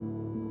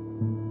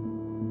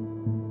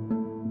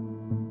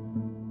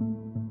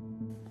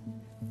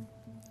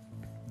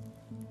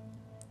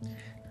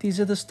These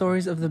are the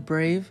stories of the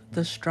brave,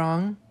 the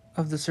strong,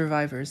 of the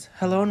survivors.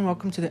 Hello and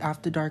welcome to the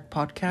After Dark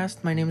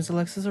podcast. My name is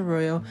Alexis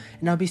Arroyo,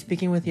 and I'll be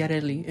speaking with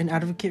Yareli, an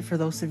advocate for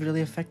those severely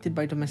affected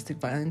by domestic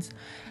violence.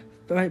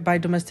 By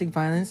domestic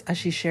violence, as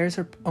she shares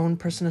her own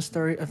personal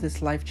story of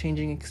this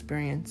life-changing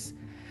experience.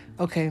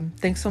 Okay,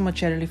 thanks so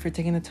much, Yareli, for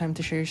taking the time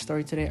to share your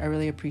story today. I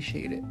really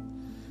appreciate it.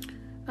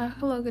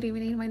 Hello, good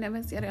evening. My name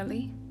is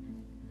Yareli.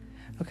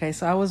 Okay,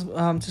 so I was,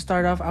 to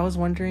start off, I was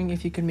wondering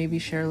if you could maybe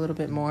share a little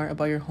bit more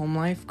about your home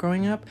life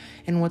growing up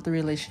and what the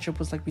relationship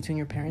was like between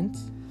your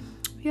parents.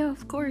 Yeah,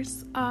 of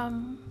course.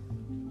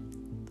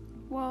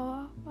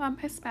 Well, I'm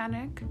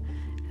Hispanic,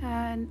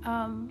 and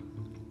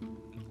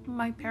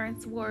my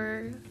parents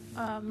were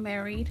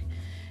married.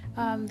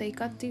 They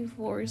got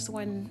divorced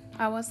when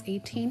I was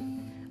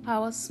 18. I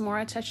was more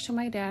attached to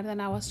my dad than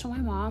I was to my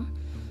mom.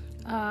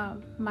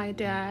 My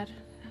dad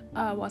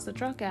was a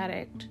drug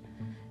addict,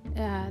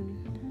 and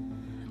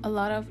a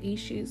lot of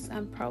issues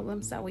and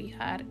problems that we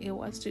had, it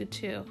was due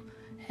to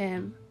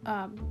him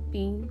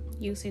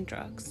using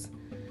drugs.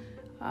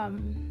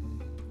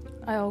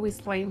 I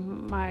always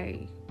blame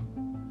my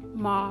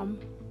mom.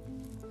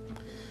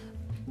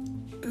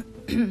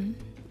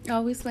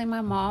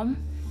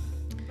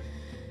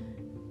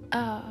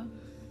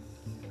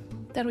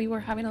 That we were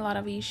having a lot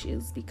of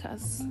issues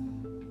because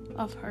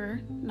of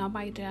her, not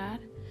my dad.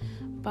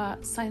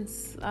 But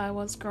since I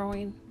was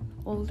growing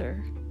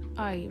older,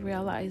 I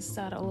realized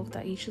that all of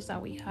the issues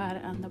that we had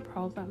and the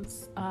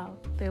problems,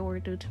 they were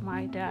due to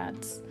my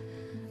dad's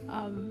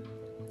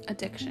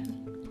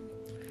addiction.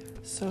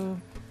 So,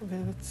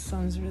 okay, that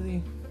sounds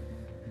really...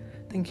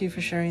 Thank you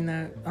for sharing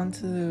that.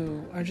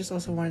 I just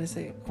also wanted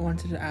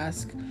to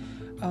ask,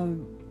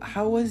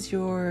 how was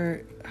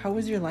your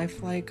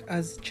life like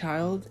as a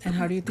child, and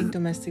how do you think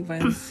domestic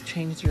violence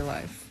changed your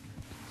life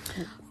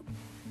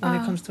when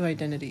it comes to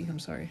identity? I'm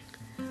sorry.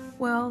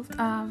 Well,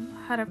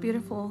 had a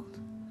beautiful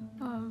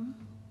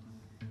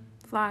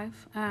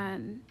life,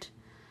 and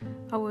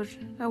I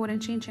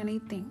wouldn't change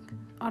anything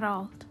at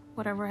all.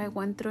 Whatever I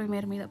went through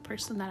made me the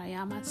person that I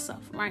am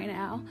myself right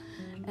now.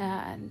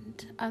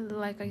 And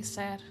like I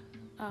said,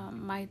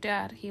 my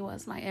dad, he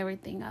was my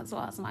everything, as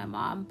well as my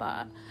mom,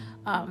 but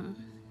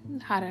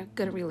had a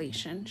good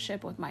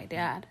relationship with my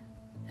dad.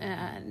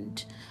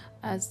 And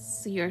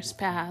as years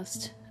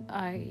passed,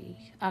 I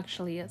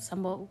actually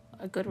assembled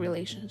a good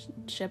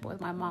relationship with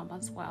my mom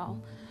as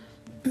well.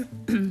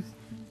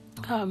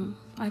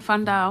 I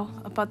found out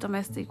about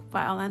domestic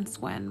violence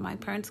when my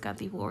parents got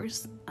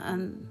divorced,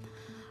 and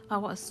I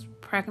was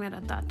pregnant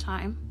at that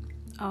time.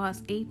 I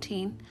was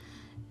 18,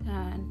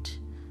 and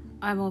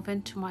I moved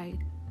into my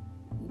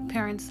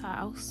parents'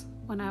 house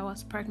when I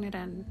was pregnant,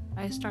 and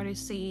I started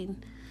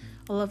seeing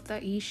all of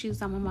the issues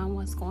that my mom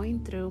was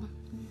going through.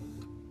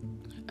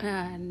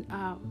 And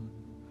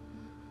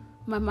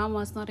my mom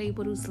was not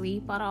able to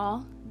sleep at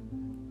all.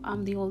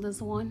 I'm the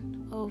oldest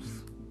one of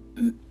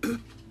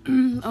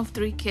of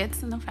 3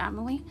 kids in the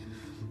family.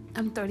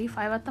 I'm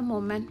 35 at the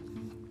moment.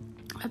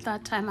 At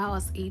that time, I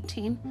was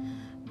 18.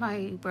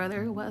 My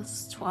brother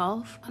was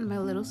 12, and my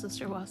little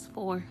sister was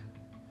 4.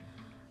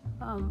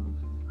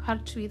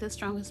 Had to be the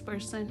strongest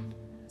person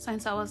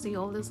since I was the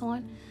oldest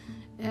one,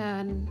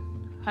 and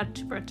had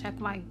to protect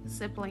my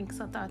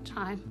siblings at that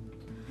time.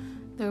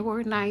 There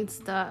were nights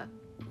that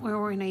we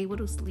weren't able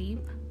to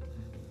sleep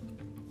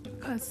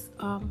because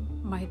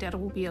my dad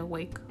will be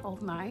awake all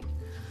night.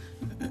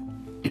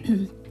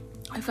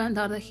 I found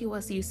out that he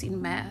was using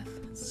meth.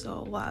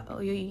 So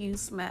while you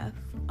use meth,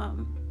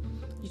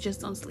 you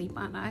just don't sleep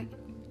at night.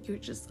 You're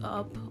just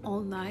up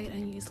all night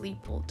and you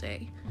sleep all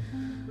day.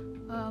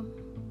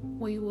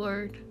 We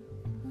were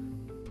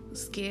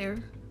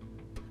scared,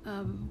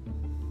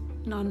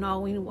 not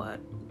knowing what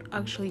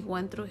actually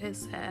went through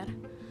his head.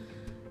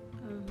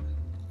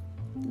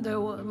 There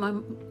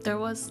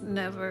was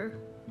never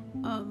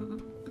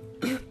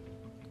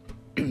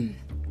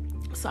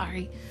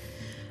sorry.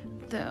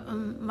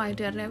 My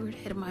dad never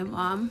hit my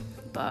mom,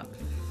 but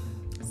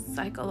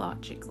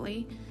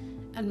psychologically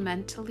and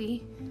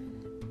mentally,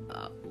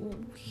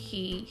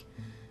 he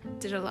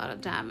did a lot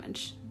of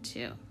damage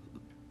to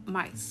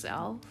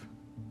myself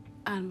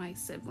and my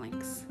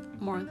siblings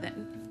more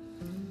than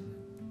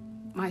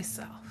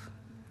myself.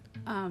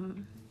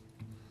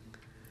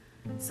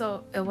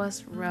 So it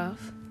was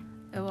rough.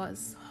 It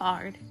was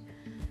hard.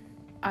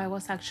 I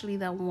was actually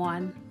the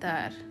one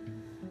that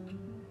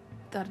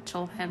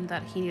told him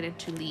that he needed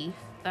to leave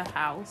the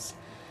house,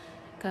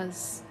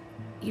 because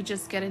you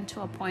just get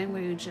into a point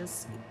where you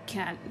just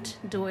can't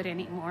do it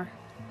anymore.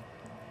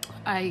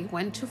 I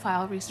went to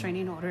file a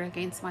restraining order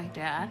against my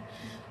dad,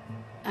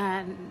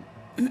 and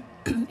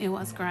it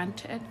was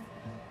granted.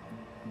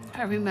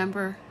 I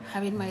remember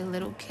having my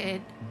little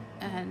kid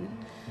and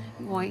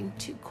going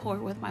to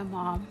court with my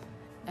mom,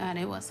 and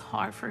it was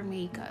hard for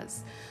me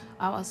because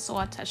I was so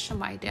attached to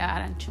my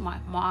dad and to my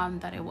mom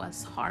that it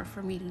was hard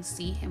for me to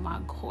see him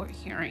on court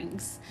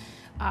hearings.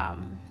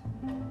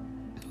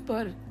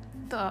 But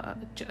the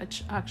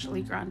judge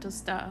actually granted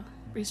us the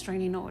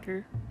restraining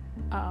order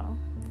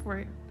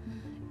for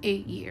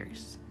 8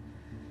 years.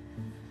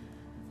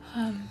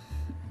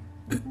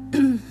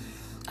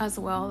 As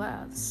well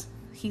as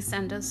he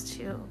sent us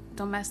to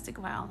domestic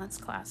violence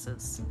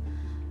classes.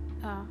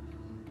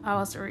 I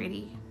was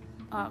already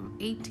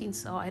 18,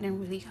 so I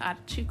didn't really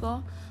have to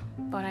go,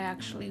 but I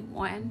actually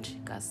went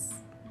because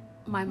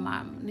my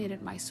mom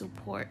needed my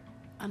support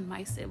and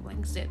my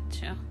siblings did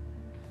too.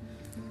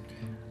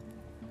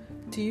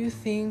 Do you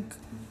think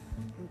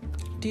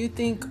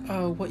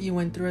what you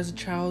went through as a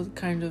child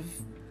kind of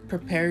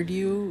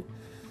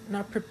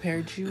not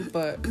prepared you,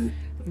 but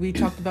we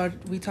talked about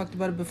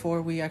it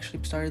before we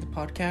actually started the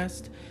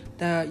podcast,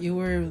 that you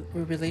were in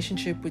a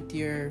relationship with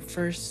your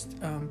first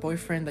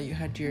boyfriend that you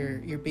had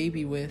your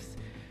baby with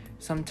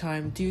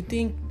sometime. Do you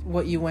think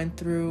what you went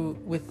through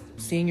with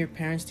seeing your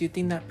parents, do you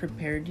think that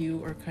prepared you,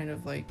 or kind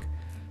of like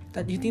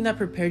that, do you think that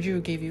prepared you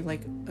or gave you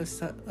like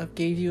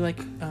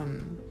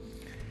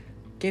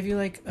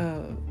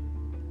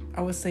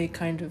I would say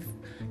kind of,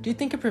 do you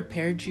think it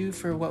prepared you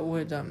for what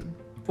would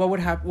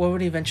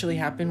eventually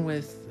happen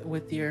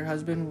with your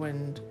husband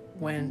when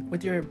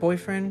with your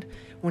boyfriend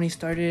when he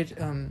started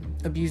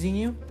abusing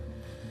you?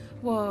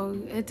 Well,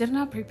 it did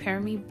not prepare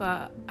me,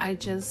 but I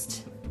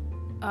just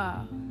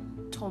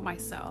told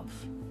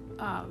myself,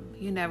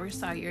 you never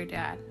saw your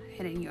dad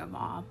hitting your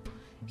mom.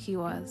 He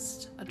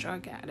was a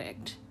drug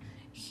addict.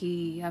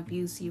 He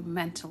abused you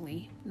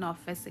mentally, not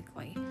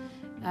physically.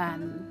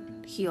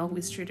 And he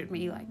always treated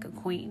me like a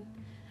queen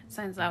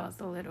since I was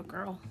a little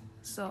girl.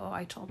 So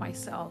I told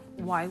myself,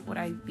 why would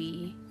I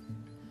be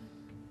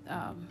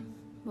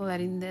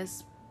letting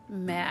this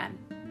man,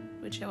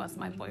 which was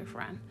my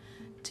boyfriend,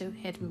 to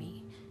hit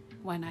me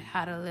when I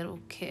had a little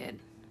kid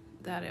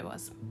that it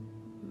was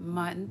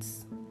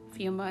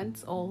few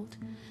months old.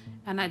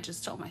 And I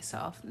just told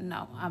myself,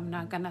 no, I'm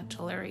not gonna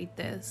tolerate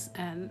this,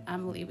 and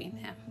I'm leaving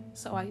him.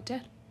 So I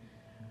did.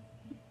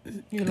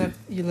 You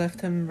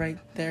left him right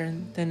there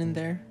and then and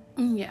there?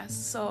 Yes.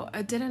 So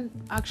I didn't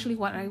actually,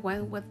 what I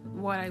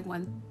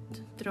went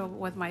through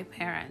with my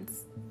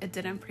parents, it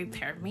didn't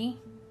prepare me,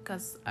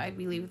 because I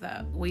believe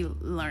that we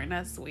learn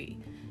as we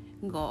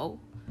go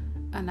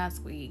and as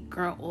we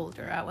grow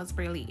older. I was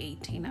barely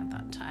 18 at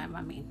that time.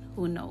 I mean,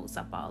 who knows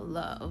about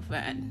love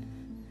and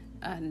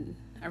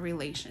a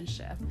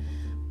relationship,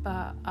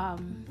 but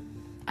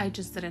I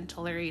just didn't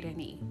tolerate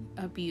any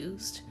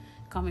abuse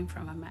coming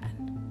from a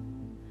man.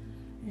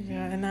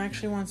 Yeah, and that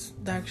actually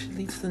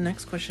leads to the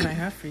next question I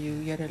have for you,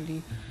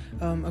 Yareli.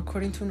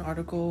 According to an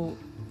article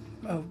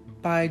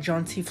by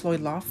John T.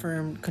 Floyd Law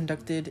Firm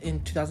conducted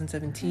in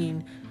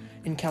 2017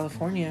 in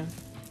California,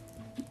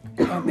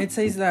 it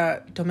says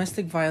that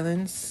domestic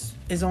violence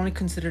is only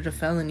considered a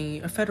felony,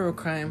 a federal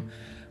crime,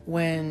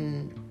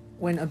 when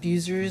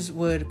abusers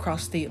would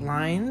cross state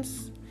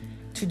lines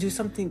to do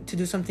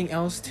something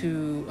else,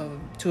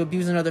 to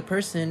abuse another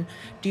person.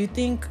 Do you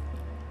think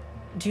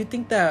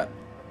that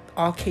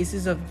all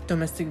cases of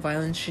domestic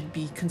violence should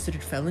be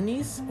considered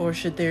felonies, or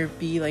should there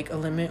be like a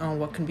limit on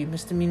what can be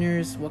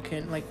misdemeanors,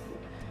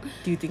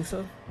 do you think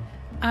so?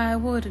 I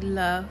would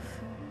love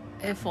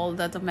if all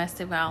the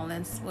domestic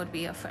violence would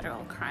be a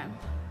federal crime.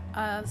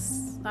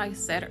 As I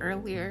said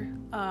earlier,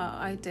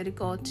 I did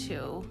go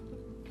to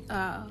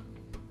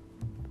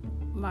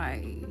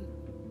my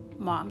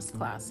mom's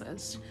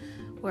classes,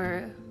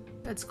 where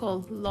it's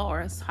called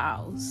Laura's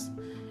House,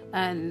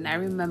 and I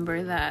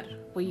remember that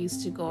we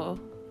used to go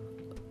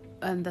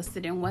in the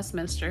city in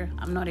Westminster.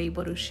 I'm not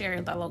able to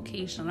share the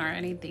location or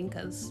anything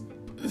because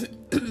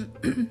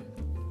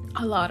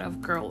a lot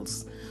of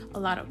girls, a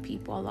lot of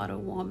people, a lot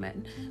of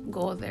women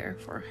go there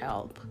for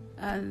help,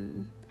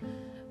 and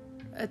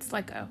it's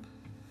like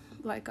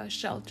a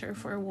shelter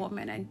for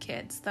women and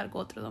kids that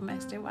go through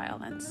domestic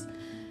violence.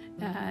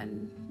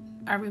 And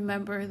I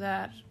remember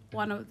that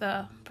one of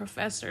the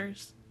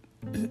professors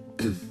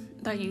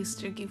that used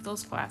to give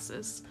those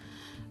classes,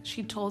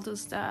 she told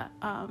us that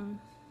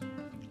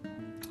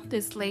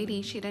this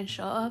lady, she didn't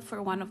show up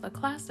for one of the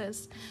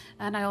classes,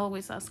 and I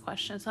always ask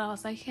questions. So I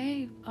was like,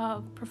 hey,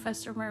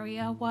 Professor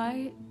Maria,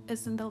 why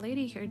isn't the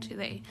lady here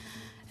today?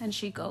 And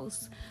she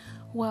goes,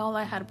 well,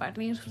 I had bad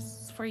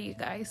news for you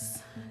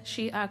guys.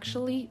 She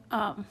actually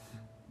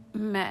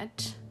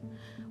met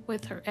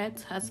with her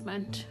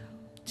ex-husband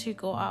to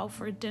go out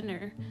for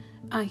dinner,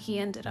 and he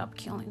ended up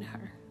killing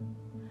her.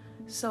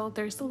 So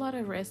there's a lot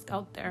of risk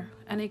out there,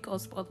 and it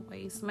goes both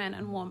ways, men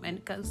and women,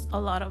 because a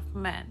lot of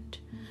men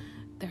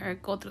there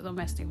go through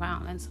domestic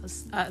violence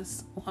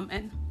as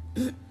women.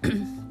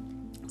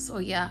 So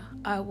yeah,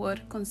 I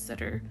would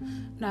consider,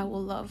 and I would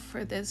love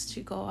for this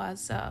to go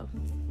as a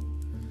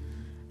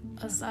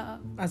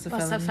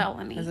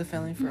felony. As a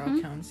felony for all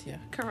counts, yeah.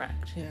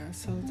 Correct. Yeah,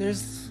 so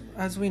there's,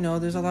 as we know,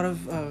 there's a lot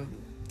of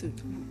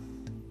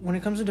when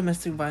it comes to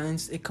domestic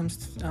violence,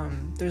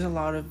 there's a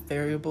lot of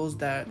variables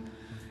that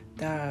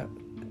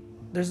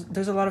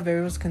there's a lot of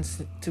variables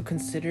to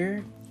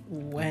consider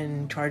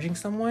when charging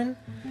someone.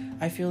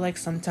 I feel like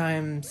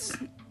sometimes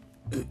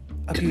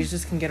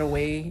abusers can get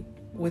away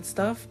with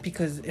stuff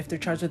because if they're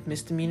charged with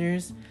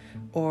misdemeanors,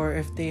 or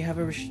if they have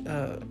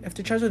if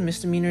they're charged with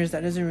misdemeanors,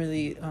 that doesn't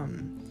really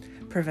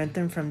prevent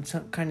them from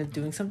kind of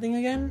doing something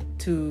again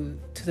to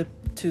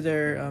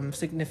their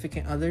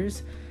significant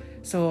others.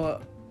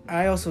 So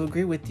I also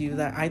agree with you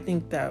that I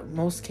think that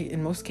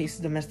in most cases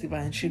domestic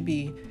violence should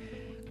be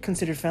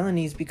considered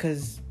felonies,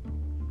 because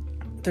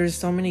there's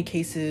so many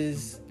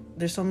cases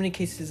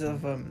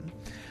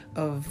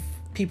of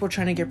people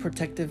trying to get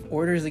protective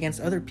orders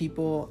against other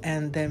people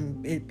and then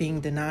it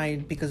being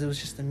denied because it was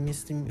just a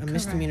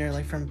misdemeanor,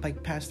 like from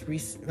like past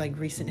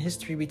recent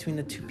history between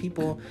the two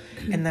people,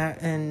 and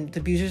the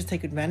abusers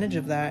take advantage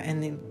of that,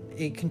 and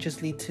it can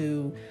just lead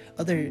to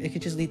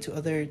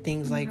other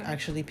things, like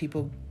actually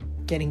people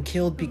getting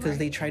killed because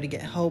they tried to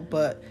get help,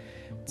 but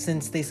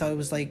since they saw it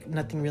was like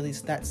nothing really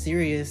that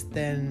serious,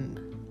 then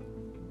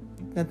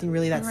nothing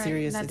really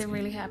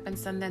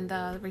happens, and then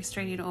the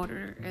restraining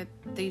order,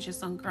 they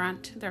just don't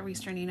grant the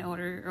restraining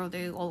order, or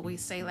they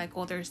always say like,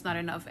 oh, there's not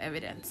enough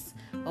evidence,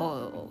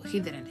 or he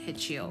didn't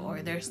hit you,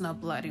 or there's no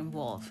blood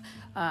involved,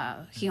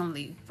 he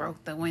only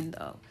broke the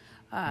window,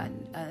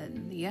 and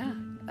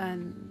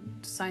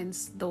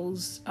since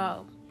those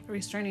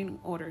restraining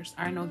orders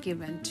are not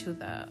given to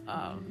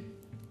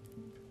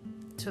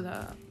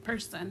the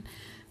person,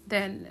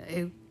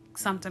 then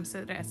sometimes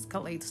it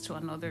escalates to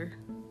another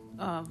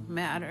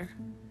matter,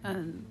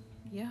 and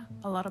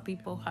a lot of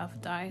people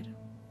have died,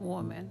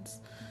 women,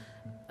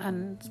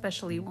 and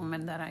especially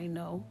women that I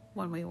know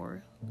when we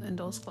were in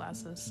those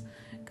classes,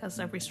 because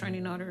a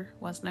restraining order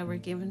was never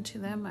given to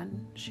them,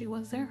 and she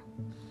was there.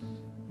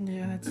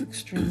 That's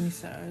extremely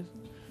sad.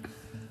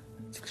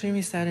 It's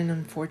extremely sad and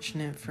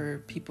unfortunate for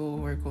people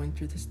who are going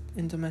through this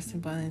in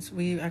domestic violence.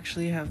 We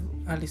actually have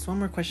at least one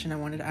more question I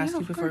wanted to ask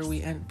you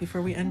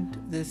before we end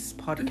this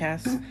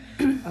podcast.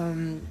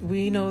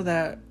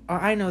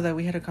 I know that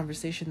we had a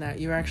conversation that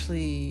you're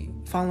actually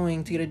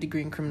following to get a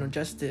degree in criminal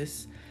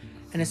justice,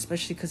 and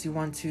especially because you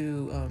want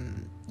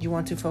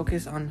to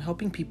focus on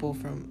helping people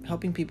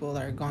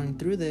that are going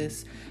through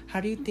this. How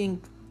do you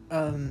think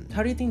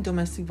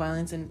domestic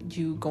violence and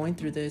you going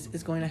through this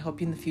is going to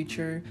help you in the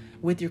future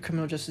with your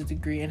criminal justice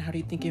degree, and how do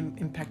you think it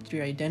impacted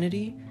your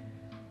identity?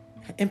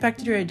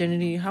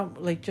 How,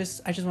 I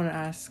just want to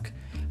ask,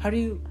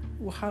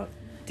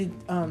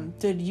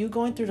 did you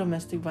going through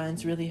domestic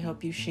violence really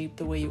help you shape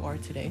the way you are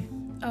today?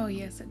 Oh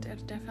yes, it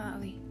did,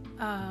 definitely.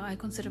 I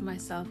consider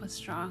myself a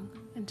strong,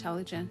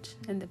 intelligent,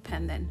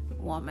 independent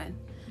woman.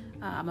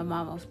 I'm a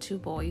mom of 2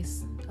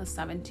 boys, a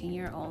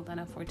 17-year-old and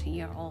a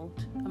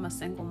 14-year-old. I'm a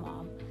single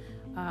mom.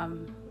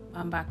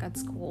 I'm back at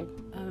school,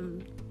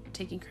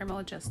 taking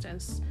criminal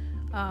justice.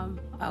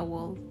 I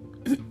will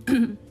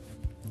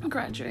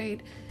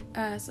graduate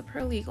as a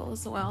paralegal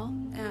as well,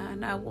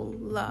 and I will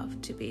love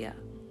to be a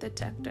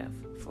detective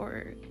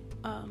for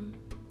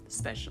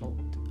special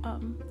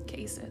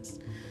cases.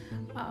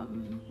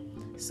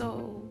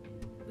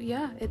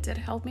 It did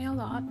help me a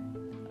lot,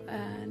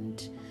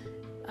 and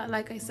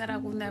like I said, I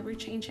will never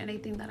change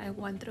anything that I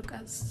went through,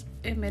 because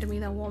it made me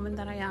the woman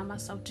that I am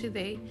as of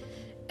today,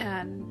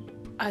 and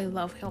I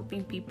love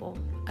helping people.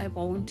 I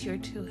volunteer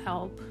to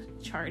help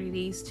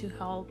charities, to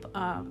help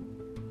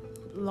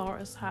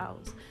Laura's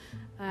House,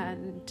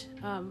 and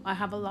I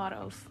have a lot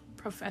of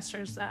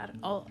professors that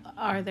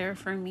are there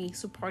for me,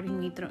 supporting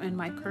me in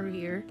my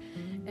career,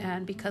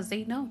 and because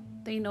they know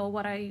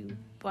what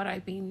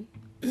I've been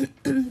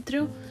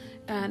through,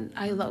 and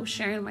I love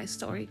sharing my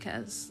story,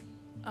 because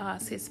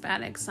as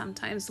Hispanics,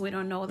 sometimes we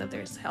don't know that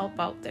there's help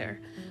out there.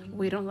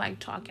 We don't like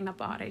talking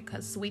about it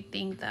because we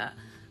think that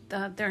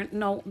there's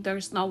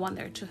no one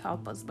there to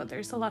help us, but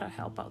there's a lot of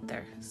help out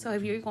there. So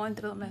if you're going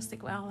through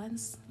domestic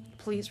violence,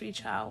 please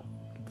reach out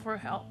for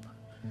help.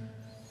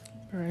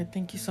 All right,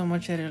 thank you so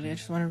much,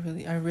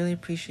 Yareli. I really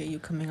appreciate you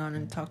coming on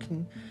and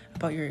talking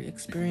about your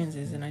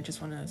experiences, and I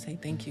just want to say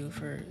thank you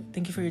for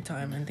your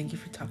time, and thank you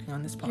for talking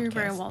on this podcast. You're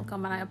very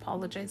welcome, and I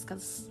apologize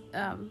because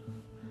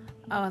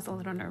I was a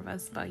little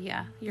nervous, but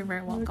yeah, you're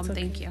very welcome. Okay.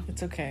 Thank you.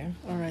 It's okay.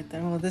 All right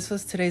then. Well, this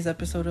was today's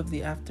episode of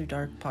the After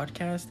Dark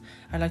podcast.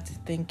 I'd like to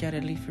thank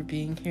Yareli for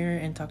being here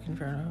and talking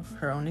for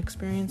her own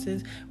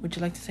experiences. Would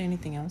you like to say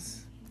anything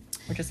else,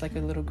 or just like a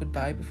little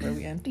goodbye before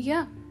we end?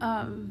 Yeah.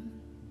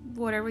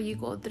 Whatever you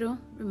go through,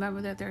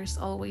 remember that there's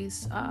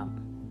always a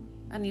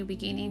new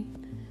beginning,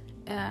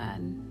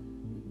 and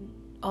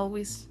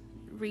always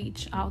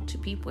reach out to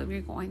people if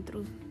you're going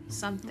through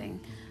something.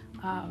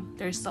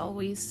 There's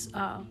always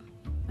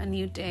a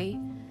new day,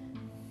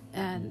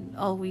 and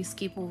always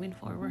keep moving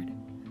forward.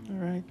 All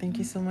right. Thank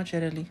you so much,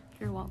 Yareli.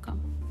 You're welcome.